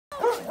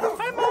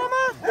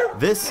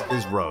This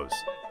is Rose.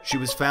 She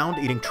was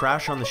found eating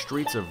trash on the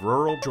streets of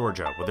rural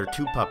Georgia with her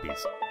 2 puppies.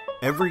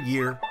 Every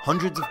year,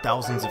 hundreds of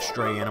thousands of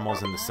stray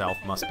animals in the South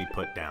must be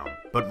put down.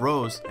 But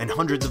Rose, and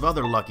hundreds of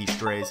other lucky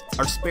strays,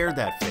 are spared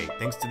that fate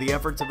thanks to the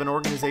efforts of an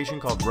organization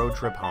called Road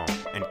Trip Home,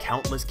 and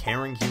countless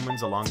caring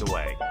humans along the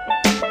way.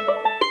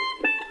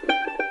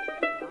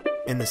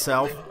 In the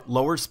South,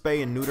 lower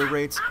spay and neuter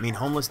rates mean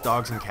homeless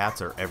dogs and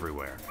cats are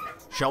everywhere.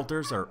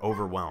 Shelters are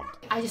overwhelmed.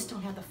 I just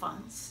don't have the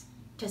funds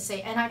to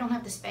say, and I don't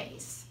have the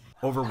space.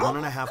 Over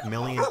 1.5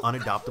 million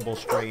unadoptable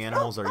stray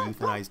animals are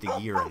euthanized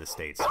a year in the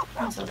States.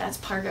 And so that's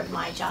part of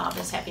my job,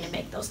 is having to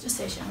make those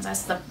decisions.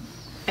 That's the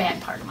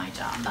bad part of my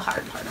job, the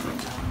hard part of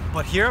my job.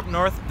 But here up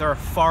north, there are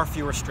far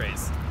fewer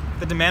strays.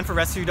 The demand for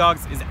rescue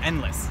dogs is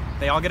endless.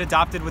 They all get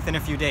adopted within a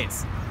few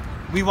days.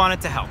 We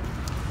wanted to help.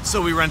 So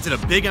we rented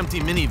a big empty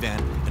minivan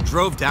and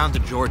drove down to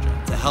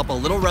Georgia to help a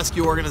little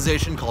rescue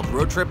organization called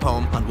Road Trip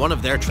Home on one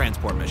of their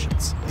transport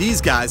missions. These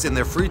guys, in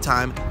their free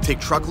time, take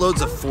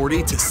truckloads of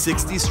 40 to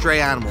 60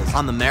 stray animals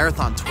on the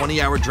marathon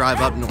 20-hour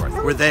drive up north,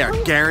 where they are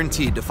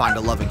guaranteed to find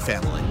a loving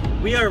family.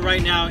 We are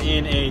right now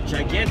in a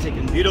gigantic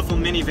and beautiful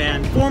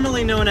minivan,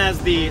 formerly known as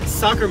the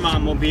Soccer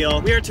Mom Mobile.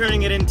 We are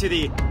turning it into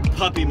the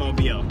Puppy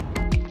Mobile.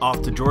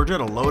 Off to Georgia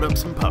to load up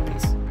some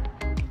puppies.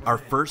 Our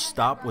first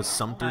stop was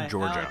Sumter,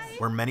 Georgia,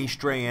 where many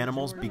stray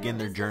animals begin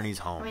their journeys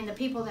home. I mean, the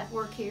people that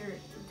work here,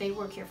 they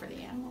work here for the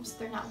animals.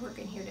 They're not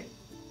working here to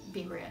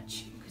be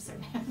rich, because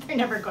they're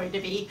never going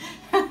to be.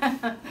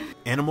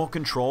 Animal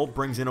control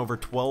brings in over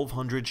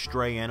 1,200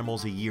 stray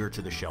animals a year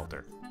to the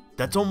shelter.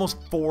 That's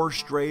almost 4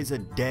 strays a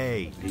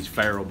day. He's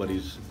feral, but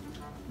he's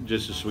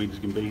just as sweet as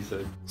can be,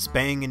 so.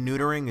 Spaying and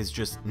neutering is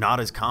just not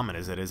as common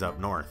as it is up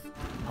north.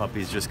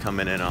 Puppies just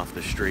coming in off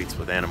the streets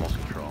with animal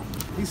control.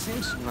 He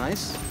seems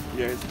nice.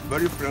 Yeah, it's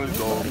very friendly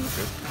dog.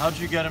 How'd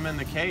you get him in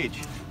the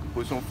cage?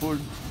 Put some food.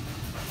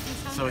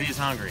 So he's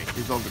hungry.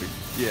 He's hungry.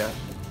 Yeah.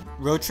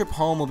 Road Trip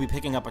Home will be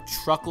picking up a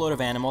truckload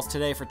of animals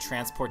today for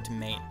transport to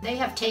Maine. They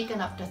have taken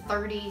up to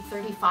 30,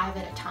 35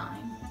 at a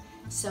time.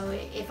 So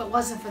if it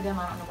wasn't for them,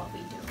 I don't know what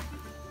we'd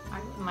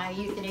do. My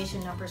euthanasia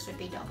numbers would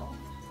be double.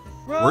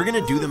 We're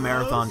gonna do the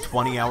marathon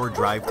 20-hour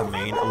drive to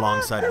Maine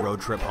alongside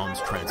Road Trip Home's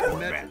transport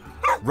van.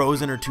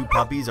 Rose and her 2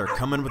 puppies are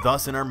coming with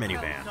us in our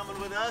minivan.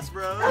 Coming with us,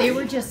 bro. They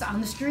were just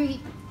on the street,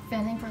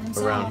 fending for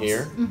themselves. Around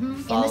here?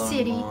 In the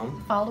city,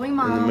 following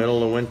mom. In the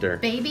middle of winter.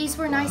 Babies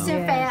were nice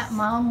and fat.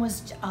 Mom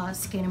was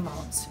skin and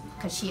bones,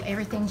 because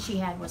everything she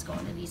had was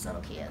going to these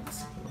little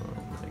kids.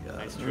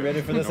 You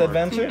ready for this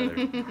adventure?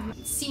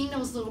 Seeing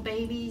those little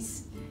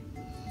babies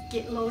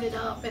get loaded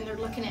up and they're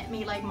looking at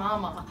me like,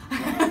 Mama.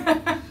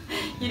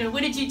 You know,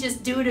 what did you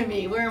just do to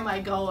me? Where am I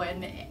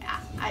going?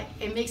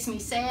 It makes me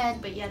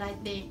sad, but yet I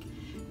think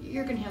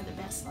you're gonna have the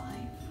best life.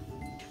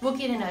 We'll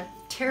get in a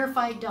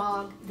terrified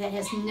dog that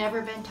has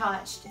never been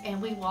touched,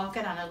 and we walk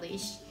it on a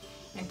leash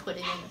and put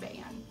it in the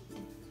van.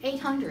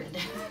 800.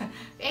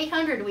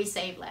 800 we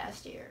saved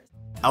last year.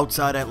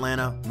 Outside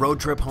Atlanta, Road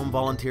Trip Home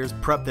volunteers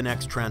prep the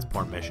next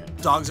transport mission.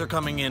 Dogs are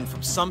coming in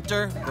from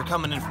Sumter. They're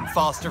coming in from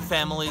foster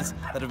families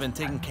that have been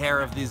taking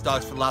care of these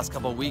dogs for the last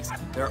couple of weeks.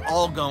 They're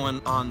all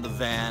going on the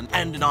van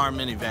and in our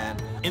minivan.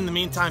 In the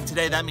meantime,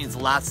 today, that means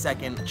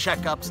last-second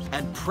checkups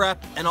and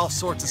prep and all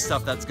sorts of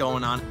stuff that's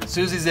going on.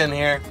 Susie's in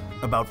here.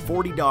 About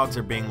 40 dogs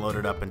are being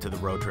loaded up into the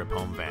Road Trip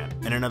Home van,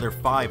 and another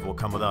 5 will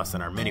come with us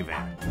in our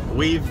minivan.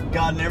 We've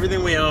gotten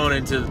everything we own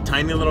into the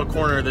tiny little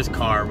corner of this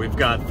car. We've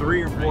got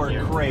 3 or 4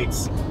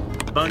 crates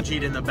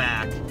bungeed in the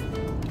back.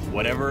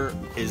 Whatever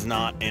is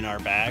not in our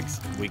bags,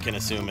 we can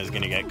assume is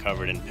gonna get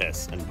covered in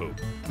piss and poop.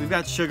 We've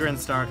got Sugar and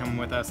Star coming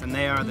with us, and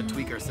they are the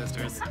Tweaker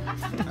sisters.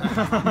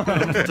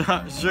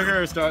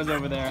 Sugar or Star's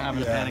over there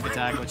having a panic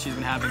attack, which she's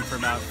been having for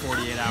about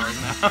 48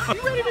 hours now.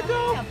 You ready to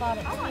go?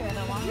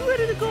 You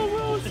ready to go,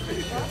 Rose?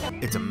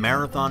 It's a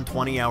marathon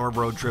 20-hour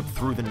road trip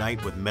through the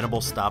night with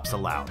minimal stops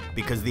allowed,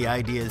 because the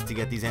idea is to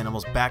get these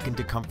animals back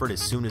into comfort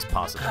as soon as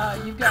possible.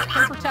 You've got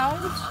paper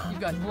towels, you've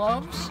got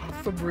gloves,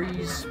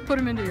 Febreze. Put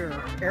them into your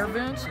air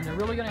vents, and they're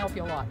really going to help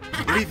you a lot.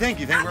 What do you think?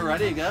 You think we're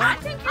ready to go? I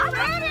think you're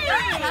ready!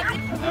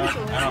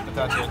 I don't have to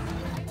touch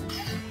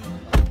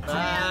it.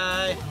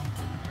 Bye.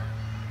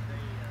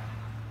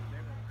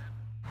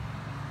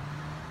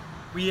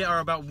 We are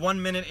about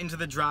 1 minute into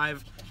the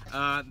drive.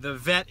 The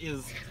vet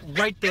is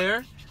right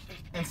there,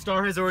 and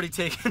Star has already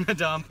taken a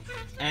dump,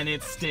 and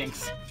it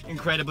stinks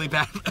incredibly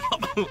bad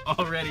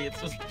already. It's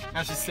just,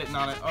 now she's sitting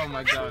on it. Oh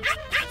my god.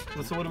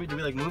 So what do? We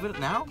like move it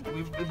now?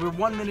 We're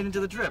 1 minute into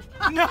the trip.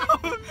 No!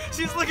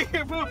 She's looking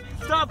at poop.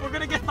 Stop, we're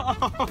gonna get,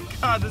 oh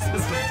god, this is a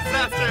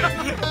disaster.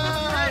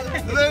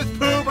 There's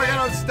poop, I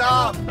gotta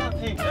stop.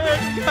 Hey, you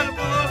gotta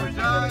pull over.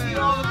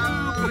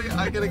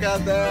 I could have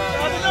got that.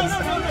 No.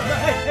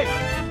 Hey.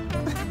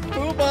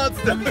 Poop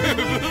monster.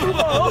 Move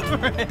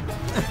over it.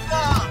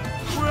 Stop.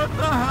 What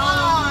the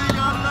hell? We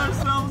got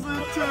ourselves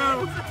into.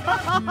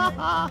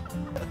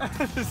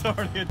 This is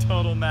already a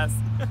total mess.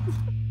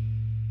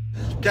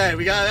 Okay,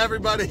 we got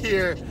everybody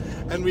here,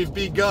 and we've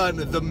begun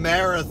the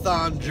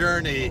marathon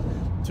journey.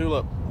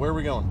 Tulip, where are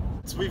we going?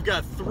 So we've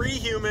got 3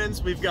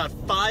 humans, we've got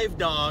 5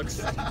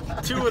 dogs.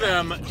 2 of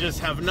them just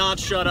have not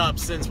shut up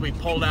since we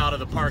pulled out of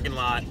the parking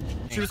lot.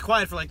 She was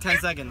quiet for like 10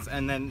 seconds,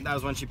 and then that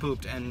was when she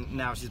pooped, and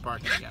now she's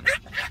barking again.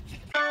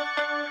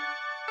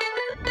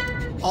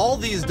 All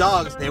these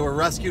dogs, they were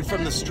rescued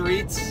from the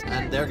streets,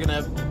 and they're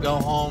gonna go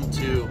home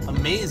to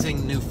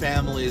amazing new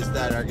families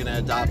that are gonna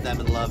adopt them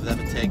and love them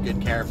and take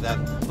good care of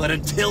them. But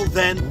until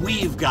then,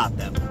 we've got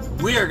them.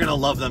 We are gonna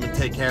love them and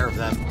take care of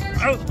them.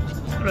 Oh,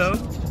 hello.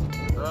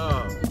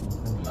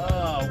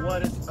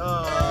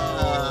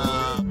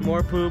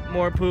 More poop,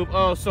 more poop.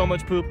 Oh, so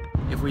much poop.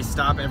 If we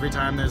stop every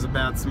time there's a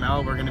bad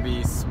smell, we're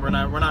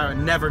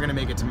never gonna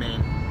make it to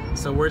Maine.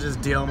 So we're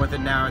just dealing with it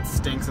now. It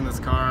stinks in this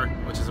car,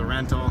 which is a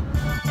rental.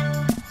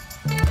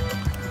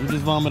 You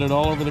just vomited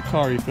all over the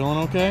car. You feeling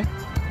okay?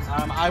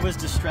 I was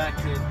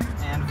distracted,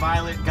 and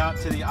Violet got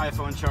to the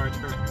iPhone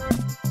charger.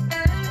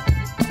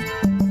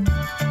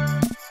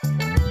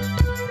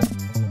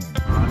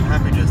 I'm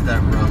happy just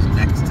that Rose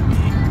next to me.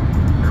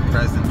 Her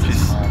presence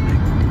is calming.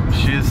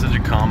 She is such a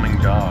calming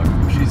dog.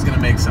 She's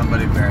gonna make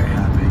somebody very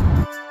happy.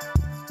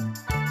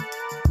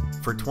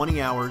 For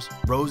 20 hours,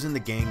 Rose and the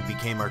gang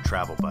became our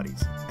travel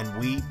buddies, and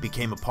we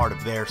became a part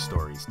of their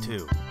stories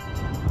too.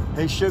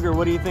 Hey Sugar,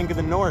 what do you think of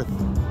the North?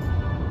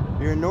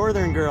 You're a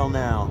northern girl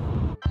now.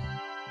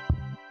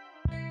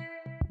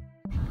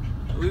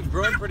 We've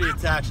grown pretty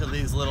attached to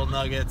these little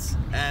nuggets,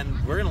 and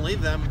we're gonna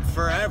leave them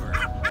forever.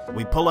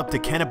 We pull up to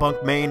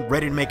Kennebunk, Maine,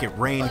 ready to make it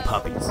rain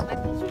puppies.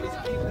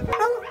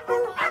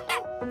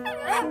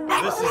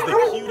 This is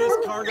the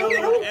cutest cargo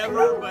load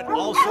ever, but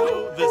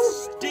also the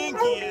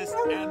stinkiest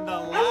and the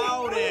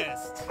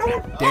loudest.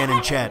 Dan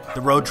and Chet,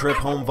 the road trip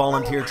home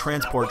volunteer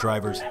transport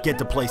drivers, get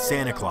to play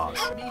Santa Claus.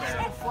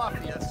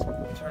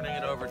 Turning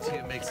it over to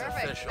you makes it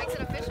official.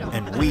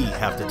 And we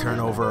have to turn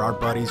over our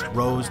buddies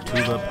Rose,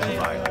 Tulip, and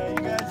Violet.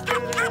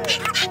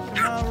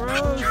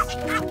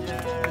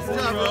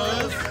 That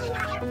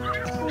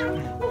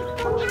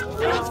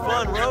was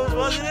fun, Rose,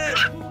 wasn't it?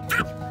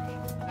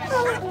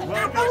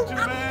 Welcome to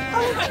Maine!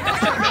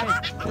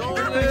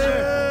 Don't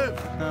live!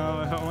 No,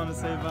 I don't want to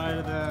say bye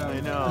to them. I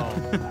know.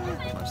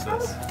 Watch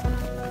this.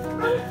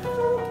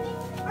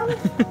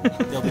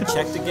 They'll be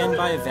checked again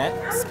by a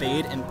vet,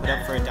 spayed, and put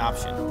up for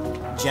adoption.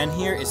 Jen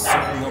here is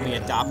certain they'll be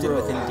adopted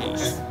within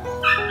days.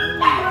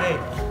 Hey,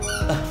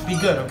 be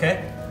good,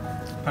 okay?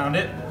 Pound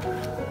it.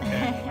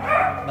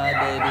 Bye,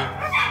 baby.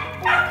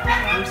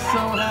 We're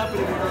so happy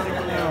to be running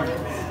around.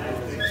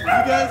 You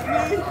guys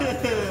made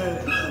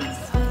it!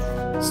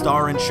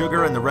 Star and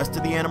Sugar and the rest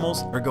of the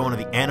animals are going to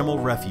the Animal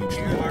Refuge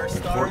You are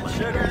Star and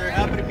Sugar. They're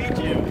happy to meet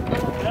you.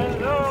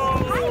 Hello!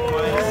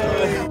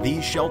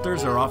 These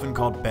shelters are often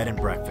called bed and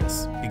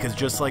breakfasts because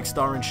just like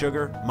Star and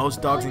Sugar,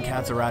 most dogs and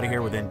cats are out of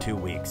here within 2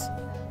 weeks.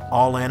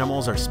 All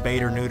animals are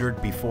spayed or neutered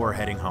before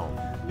heading home.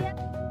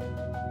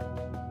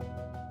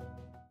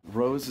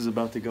 Rose is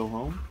about to go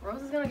home.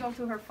 Rose is gonna go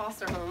to her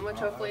foster home, which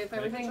hopefully, if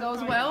everything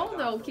goes well,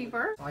 they'll keep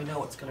her. I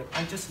know it's gonna.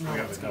 I just know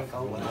it's gonna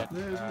go well.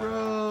 There's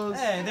Rose.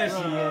 Hey, there she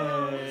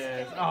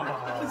is.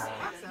 Oh.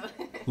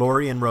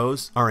 Lori and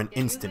Rose are an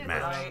instant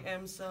match. I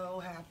am so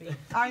happy.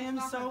 I am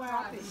so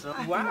happy.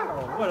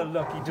 Wow, what a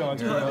lucky dog.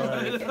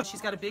 And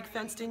she's got a big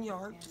fenced-in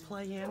yard to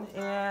play in,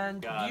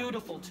 and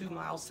beautiful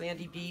 2-mile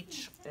sandy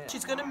beach.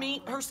 She's gonna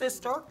meet her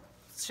sister,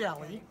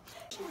 Shelly.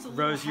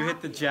 Rose, you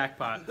hit the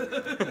jackpot.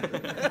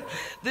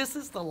 This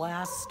is the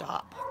last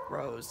stop,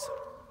 Rose.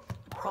 I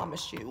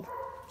promise you.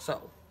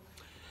 So,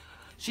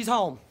 she's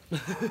home.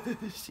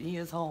 She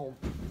is home.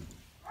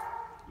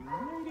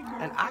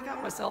 And I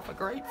got myself a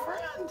great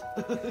friend.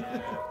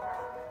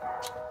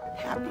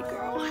 Happy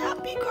girl,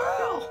 happy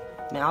girl.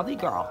 Mouthy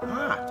girl,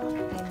 huh? I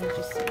need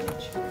your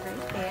signature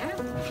right there.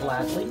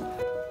 Gladly.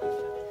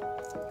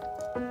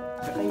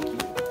 Thank you.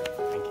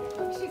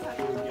 She's like,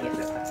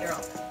 yes,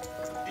 girl.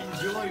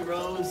 Enjoy,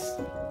 Rose.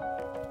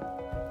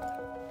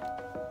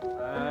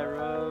 Bye,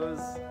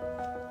 Rose.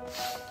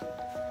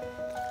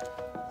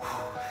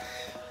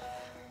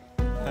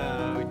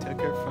 We took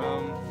her from...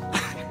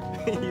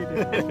 You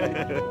did.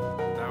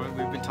 That one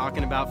we've been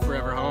talking about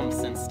forever home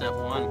since step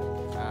 1,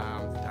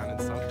 down in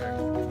Sumter.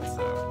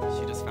 So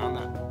she just found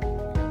that.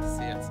 We got to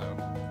see it, so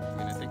I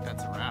mean, I think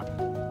that's a wrap.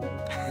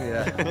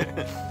 Yeah,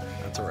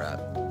 that's a wrap.